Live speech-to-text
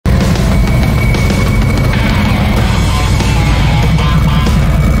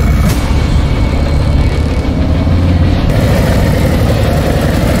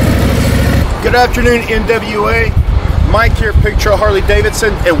Good afternoon, NWA. Mike here, Picture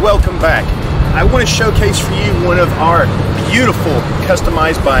Harley-Davidson, and welcome back. I want to showcase for you one of our beautiful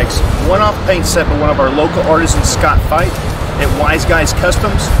customized bikes, one-off paint set by one of our local artisans, Scott Fight at Wise Guys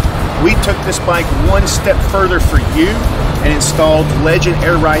Customs. We took this bike one step further for you and installed Legend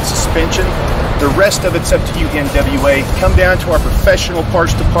Air Ride suspension. The rest of it's up to you, NWA. Come down to our professional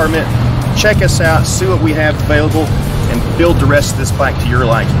parts department, check us out, see what we have available, and build the rest of this bike to your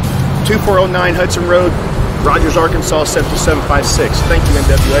liking. 2409 Hudson Road, Rogers, Arkansas 72756. Thank you,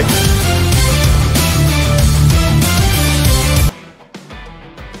 NWA.